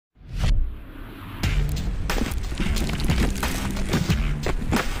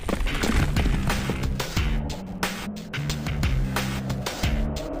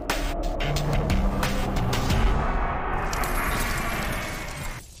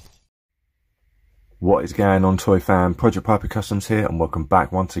What is going on, toy fan? Project Piper Customs here, and welcome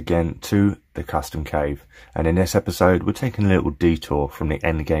back once again to the Custom Cave. And in this episode, we're taking a little detour from the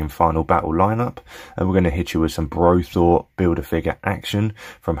Endgame final battle lineup, and we're going to hit you with some Bro Thor Build-A-Figure action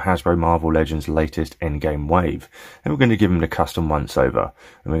from Hasbro Marvel Legends' latest Endgame wave. And we're going to give them the custom once-over.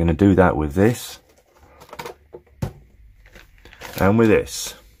 And we're going to do that with this, and with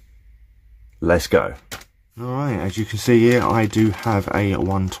this. Let's go. Alright, as you can see here, I do have a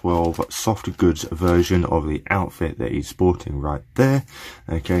 112 soft goods version of the outfit that he's sporting right there.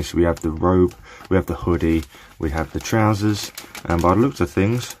 Okay, so we have the robe, we have the hoodie, we have the trousers, and by the looks of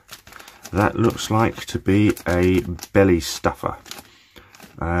things, that looks like to be a belly stuffer.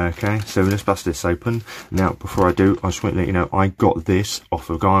 Okay, so let's bust this open. Now, before I do, I just want to let you know, I got this off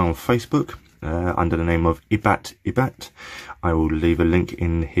a guy on Facebook under the name of IBAT. I will leave a link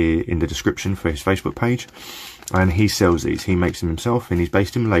in here in the description for his Facebook page, and he sells these. He makes them himself, and he's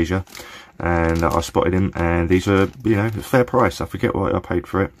based in Malaysia, and I spotted him, and these are, you know, a fair price. I forget what I paid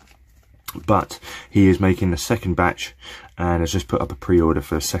for it, but he is making the second batch and has just put up a pre-order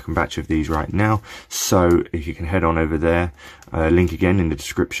for a second batch of these right now. So if you can head on over there, link again in the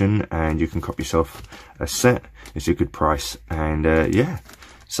description, and you can cop yourself a set. It's a good price, and yeah,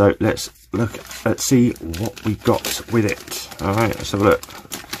 so let's see what we got with it. All right, let's have a look.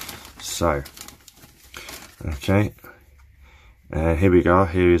 So, okay, here we go.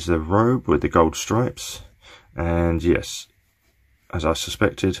 Here is the robe with the gold stripes, and yes, as I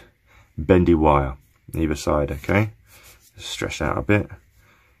suspected, bendy wire either side. Okay, stretch out a bit.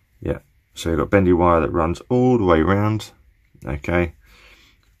 Yeah, so we've got bendy wire that runs all the way around. Okay,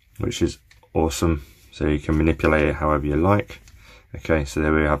 which is awesome. So you can manipulate it however you like. Okay, so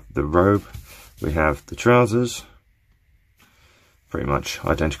there we have the robe, we have the trousers, pretty much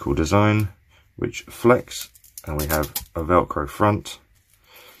identical design, which flex, and we have a Velcro front.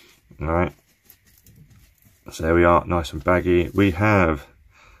 Alright, so there we are, nice and baggy. We have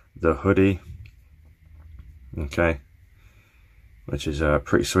the hoodie, okay, which is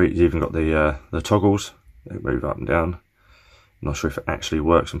pretty sweet. You've even got the toggles that move up and down. I'm not sure if it actually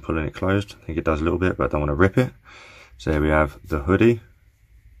works on pulling it closed. I think it does a little bit, but I don't want to rip it. So here we have the hoodie,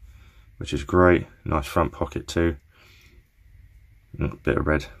 which is great. Nice front pocket too. A bit of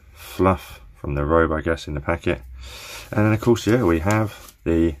red fluff from the robe, I guess, in the packet. And then of course, yeah, we have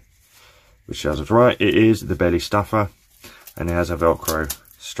the, which tells us right, it is the belly stuffer, and it has a Velcro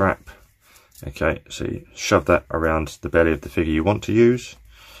strap. Okay, so you shove that around the belly of the figure you want to use.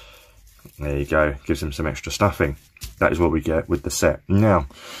 There you go, gives them some extra stuffing. That is what we get with the set. Now,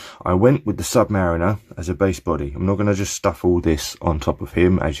 I went with the Submariner as a base body. I'm not going to just stuff all this on top of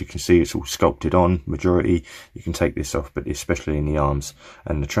him. As you can see, it's all sculpted on. Majority, you can take this off, but especially in the arms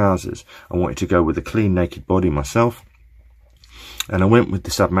and the trousers. I wanted to go with a clean naked body myself. And I went with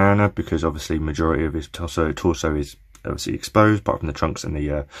the Submariner because obviously majority of his torso is obviously exposed, apart from the trunks and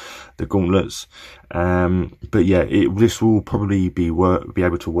the gauntlets. But yeah, this will probably be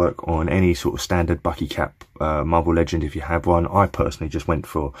able to work on any sort of standard Bucky cap Marvel Legend if you have one. I personally just went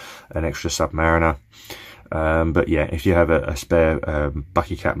for an extra Submariner. But yeah, if you have a spare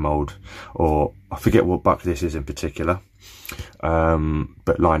Bucky cap mold, or I forget what buck this is in particular,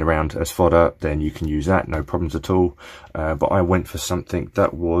 but lying around as fodder, then you can use that, no problems at all. But I went for something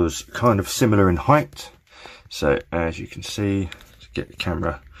that was kind of similar in height. So as you can see, to get the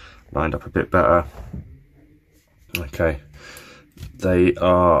camera lined up a bit better, okay, they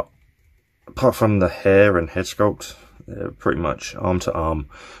are, apart from the hair and head sculpt, they're pretty much arm to arm,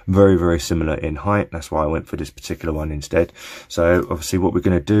 very, very similar in height. That's why I went for this particular one instead. So obviously what we're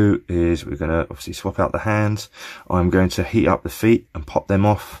going to do is we're going to obviously swap out the hands. I'm going to heat up the feet and pop them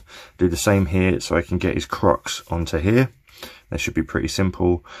off. Do the same here so I can get his Crocs onto here. That should be pretty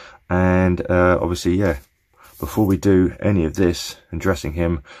simple. And obviously, yeah, before we do any of this and dressing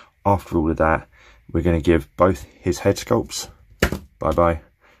him, after all of that, we're going to give both his head sculpts, bye-bye,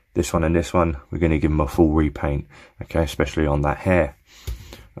 this one and this one, we're going to give him a full repaint, okay, especially on that hair.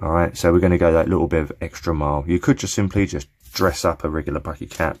 Alright, so we're going to go that little bit of extra mile. You could just simply just dress up a regular Bucky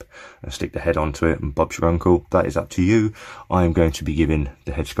cap and stick the head onto it and Bob's your uncle. That is up to you. I am going to be giving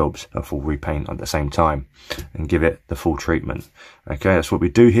the head sculpts a full repaint at the same time and give it the full treatment. Okay, that's what we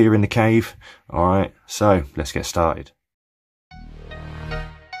do here in the cave. Alright, so let's get started.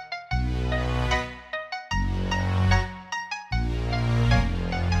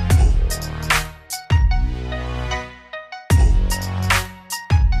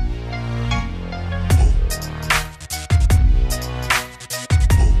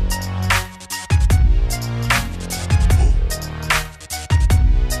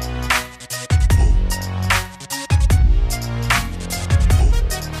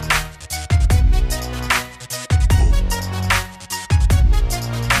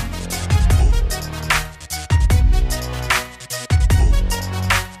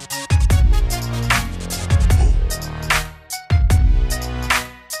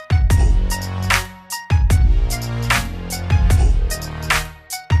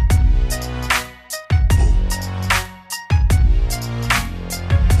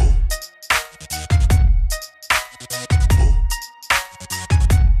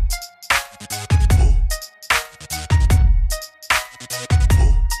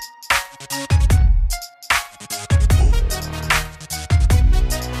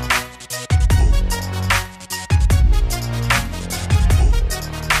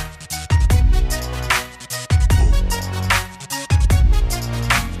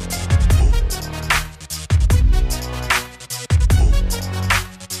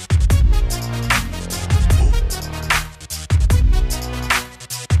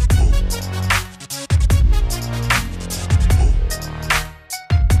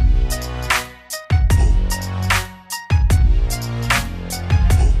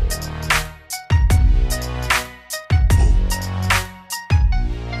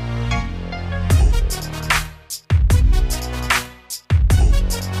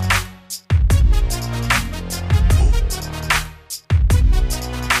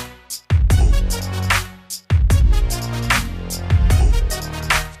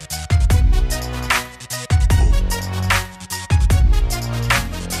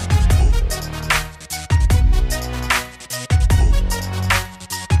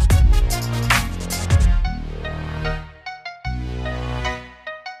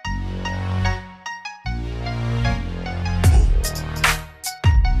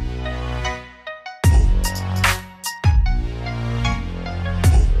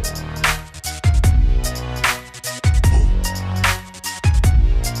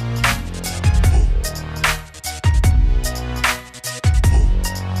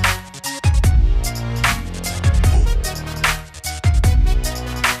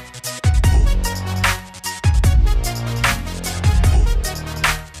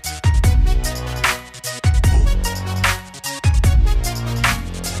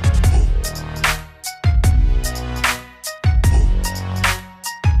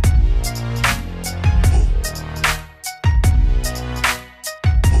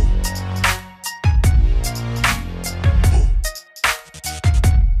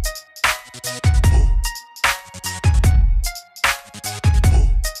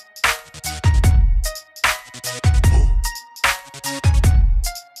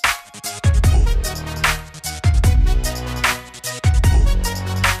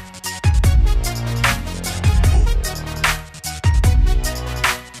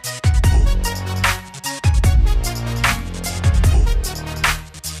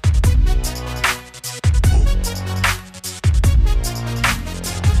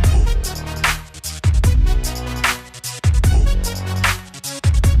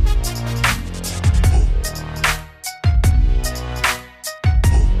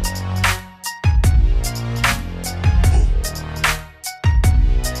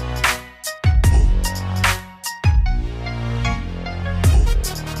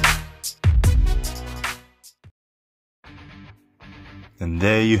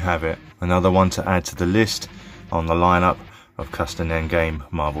 there you have it, another one to add to the list on the lineup of custom Endgame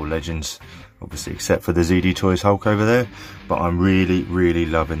Marvel Legends, obviously except for the ZD Toys Hulk over there. But I'm really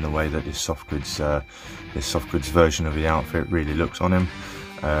loving the way that this soft goods version of the outfit really looks on him.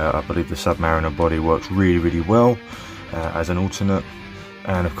 I believe the Submariner body works really well as an alternate,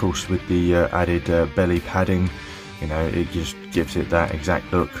 and of course with the added belly padding, you know, it just gives it that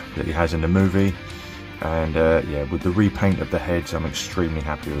exact look that he has in the movie. And yeah, with the repaint of the heads, I'm extremely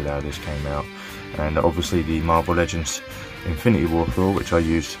happy with how this came out. And obviously the Marvel Legends Infinity War Thor, which I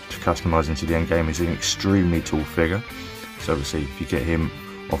used to customise into the Endgame, is an extremely tall figure. So obviously if you get him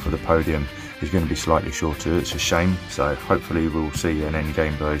off of the podium, he's going to be slightly shorter. It's a shame. So hopefully we'll see an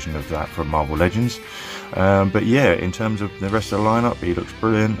Endgame version of that from Marvel Legends. But yeah, in terms of the rest of the lineup, he looks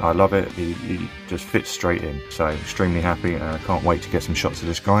brilliant. I love it. He just fits straight in. So extremely happy, and I can't wait to get some shots of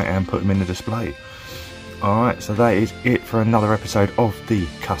this guy and put him in the display. Alright, so that is it for another episode of the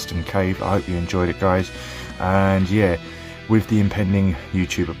Custom Cave. I hope you enjoyed it, guys. And yeah, with the impending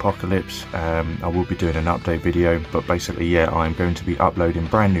YouTube apocalypse, I will be doing an update video. But basically, yeah, I'm going to be uploading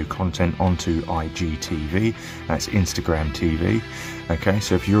brand new content onto IGTV. That's Instagram TV. Okay,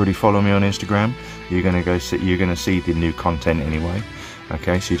 so if you already follow me on Instagram, you're going to see the new content anyway.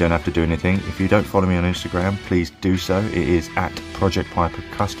 Okay, so you don't have to do anything. If you don't follow me on Instagram, please do so. It is at Project Piper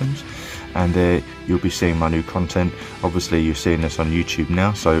Customs. And there you'll be seeing my new content. Obviously you're seeing this on YouTube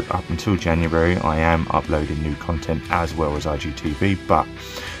now, so up until January I am uploading new content as well as IGTV. But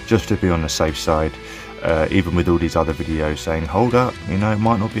just to be on the safe side, even with all these other videos saying hold up, you know, it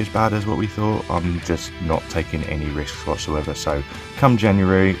might not be as bad as what we thought, I'm just not taking any risks whatsoever. So come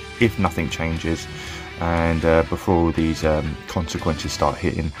January, if nothing changes, and before all these consequences start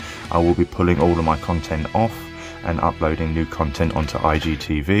hitting, I will be pulling all of my content off and uploading new content onto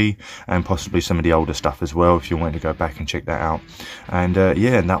IGTV, and possibly some of the older stuff as well if you want to go back and check that out. And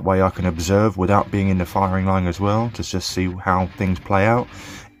yeah, and that way I can observe without being in the firing line as well, to just see how things play out.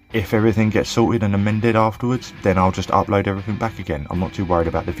 If everything gets sorted and amended afterwards, then I'll just upload everything back again. I'm not too worried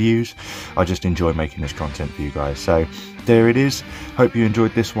about the views. I just enjoy making this content for you guys. So there it is. Hope you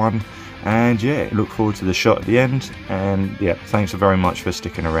enjoyed this one. And yeah, look forward to the shot at the end. And yeah, thanks very much for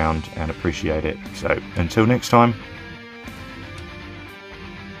sticking around and appreciate it. So until next time.